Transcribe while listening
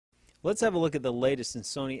Let's have a look at the latest in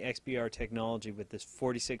Sony XBR technology with this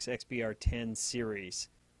 46 XBR10 series.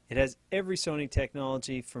 It has every Sony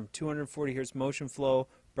technology from 240Hz Motionflow,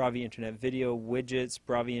 BRAVIA Internet Video, widgets,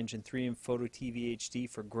 BRAVIA Engine 3 and Photo TV HD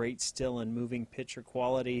for great still and moving picture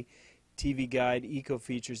quality, TV guide, eco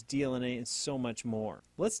features, DLNA, and so much more.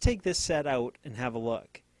 Let's take this set out and have a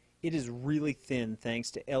look. It is really thin thanks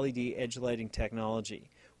to LED edge lighting technology.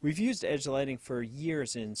 We've used edge lighting for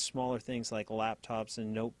years in smaller things like laptops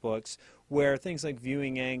and notebooks, where things like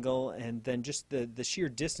viewing angle and then just the sheer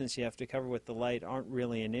distance you have to cover with the light aren't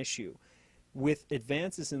really an issue. With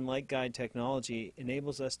advances in light guide technology, it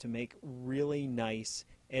enables us to make really nice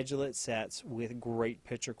edge-lit sets with great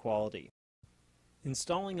picture quality.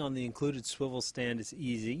 Installing on the included swivel stand is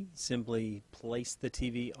easy. Simply place the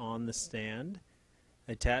TV on the stand,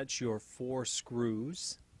 attach your 4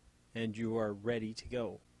 screws, and you are ready to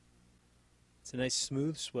go. It's a nice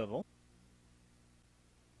smooth swivel.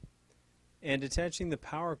 And attaching the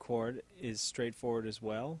power cord is straightforward as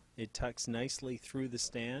well. It tucks nicely through the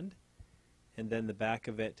stand, and then the back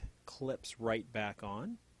of it clips right back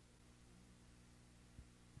on.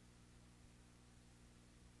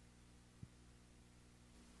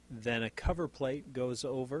 Then a cover plate goes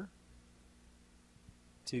over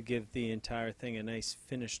to give the entire thing a nice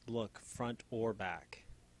finished look, front or back.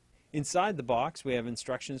 Inside the box we have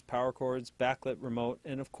instructions, power cords, backlit remote,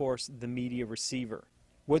 and of course the media receiver.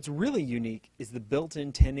 What's really unique is the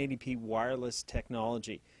built-in 1080p wireless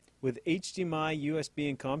technology with HDMI, USB,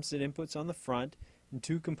 and composite inputs on the front, and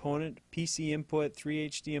 2-component PC input, 3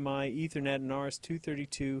 HDMI, Ethernet, and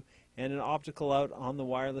RS-232, and an optical out on the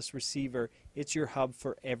wireless receiver. It's your hub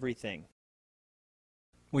for everything.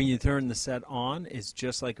 When you turn the set on, it's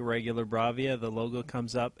just like a regular BRAVIA. The logo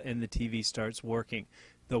comes up and the TV starts working.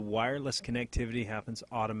 The wireless connectivity happens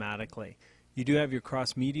automatically. You do have your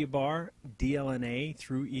cross-media bar, DLNA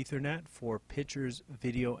through Ethernet for pictures,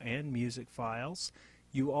 video, and music files.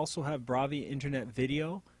 You also have BRAVIA Internet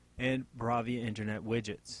Video and BRAVIA Internet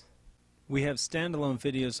widgets. We have standalone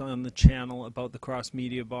videos on the channel about the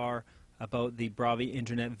cross-media bar, about the BRAVIA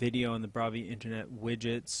Internet Video and the BRAVIA Internet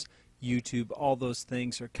widgets, YouTube. All those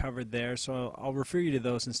things are covered there, so I'll refer you to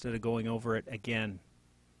those instead of going over it again.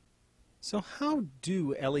 So how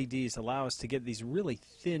do LEDs allow us to get these really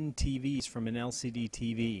thin TVs from an LCD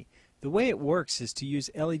TV? The way it works is to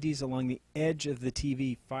use LEDs along the edge of the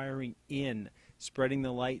TV firing in, spreading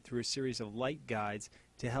the light through a series of light guides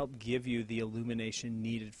to help give you the illumination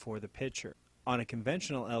needed for the picture. On a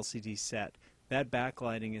conventional LCD set, that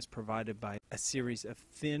backlighting is provided by a series of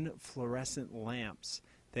thin fluorescent lamps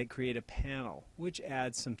that create a panel which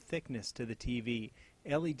adds some thickness to the TV.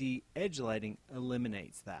 LED edge lighting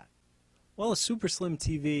eliminates that. While a super slim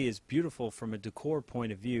TV is beautiful from a decor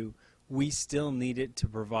point of view, we still need it to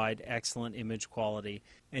provide excellent image quality,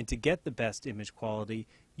 and to get the best image quality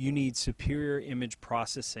you need superior image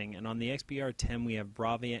processing, and on the XBR10 we have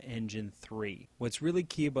BRAVIA Engine 3. What's really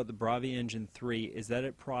key about the BRAVIA Engine 3 is that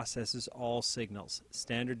it processes all signals,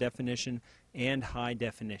 standard definition and high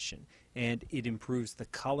definition, and it improves the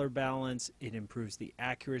color balance, it improves the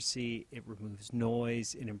accuracy, it removes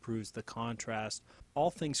noise, it improves the contrast, all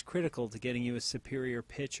things critical to getting you a superior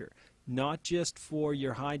picture. Not just for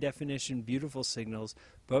your high definition beautiful signals,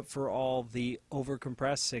 but for all the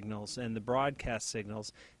overcompressed signals and the broadcast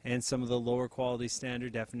signals and some of the lower quality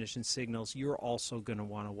standard definition signals you're also going to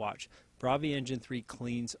want to watch. BRAVIA Engine 3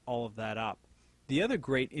 cleans all of that up. The other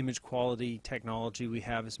great image quality technology we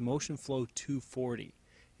have is Motionflow 240.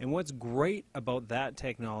 And what's great about that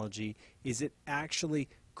technology is it actually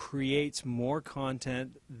creates more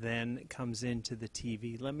content than comes into the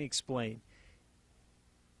TV. Let me explain.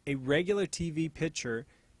 A regular TV picture,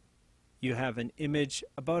 you have an image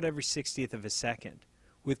about every 60th of a second.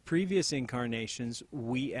 With previous incarnations,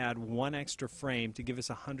 we add 1 extra frame to give us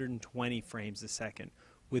 120 frames a second.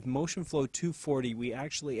 With Motionflow 240, we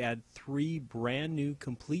actually add 3 brand new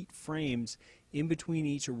complete frames in between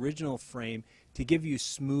each original frame to give you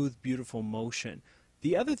smooth, beautiful motion.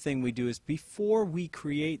 The other thing we do is before we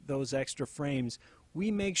create those extra frames, we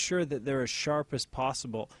make sure that they're as sharp as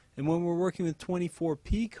possible. And when we're working with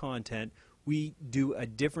 24p content, we do a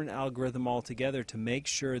different algorithm altogether to make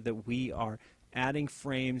sure that we are adding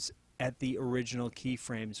frames at the original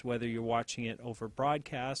keyframes. Whether you're watching it over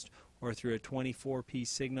broadcast or through a 24p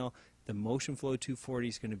signal, the Motionflow 240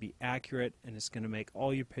 is going to be accurate and it's going to make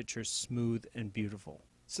all your pictures smooth and beautiful.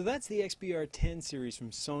 So that's the XBR10 series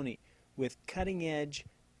from Sony with cutting edge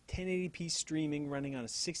 1080p streaming running on a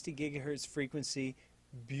 60 gigahertz frequency,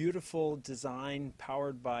 beautiful design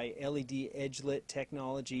powered by LED edge lit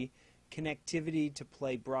technology, connectivity to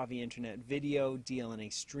play BRAVIA Internet video,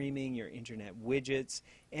 DLNA streaming, your Internet widgets,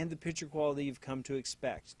 and the picture quality you've come to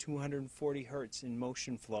expect. 240 Hz in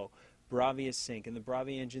Motionflow, BRAVIA Sync, and the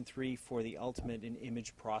BRAVIA Engine 3 for the ultimate in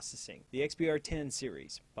image processing. The XBR10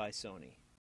 series by Sony.